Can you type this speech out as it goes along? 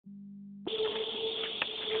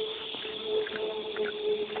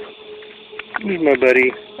Here's my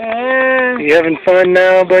buddy. You having fun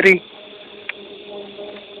now, buddy?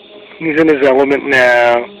 He's in his element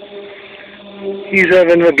now. He's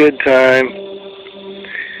having a good time.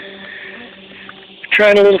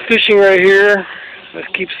 Trying a little fishing right here. I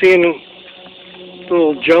keep seeing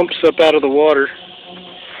little jumps up out of the water.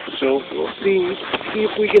 So we'll see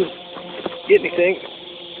if we can get anything.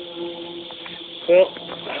 Well,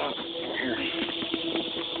 here.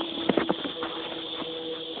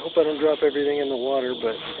 I hope I don't drop everything in the water,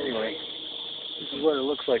 but anyway, this is what it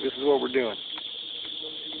looks like. This is what we're doing.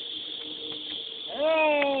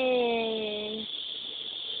 Hey.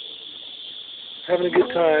 Having a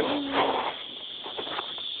good time.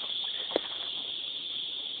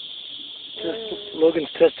 Just Logan's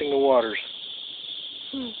testing the waters.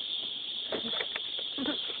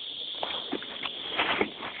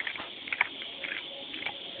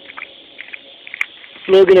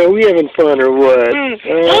 Logan, are we having fun or what?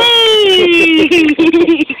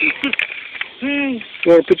 You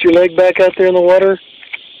want to put your leg back out there in the water?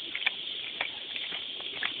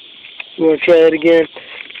 You want to try it again?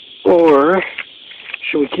 Or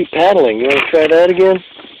should we keep paddling? You want to try that again?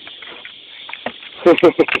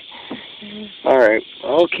 Alright,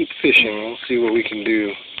 I'll keep fishing. We'll see what we can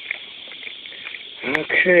do.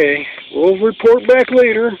 Okay, we'll report back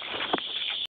later.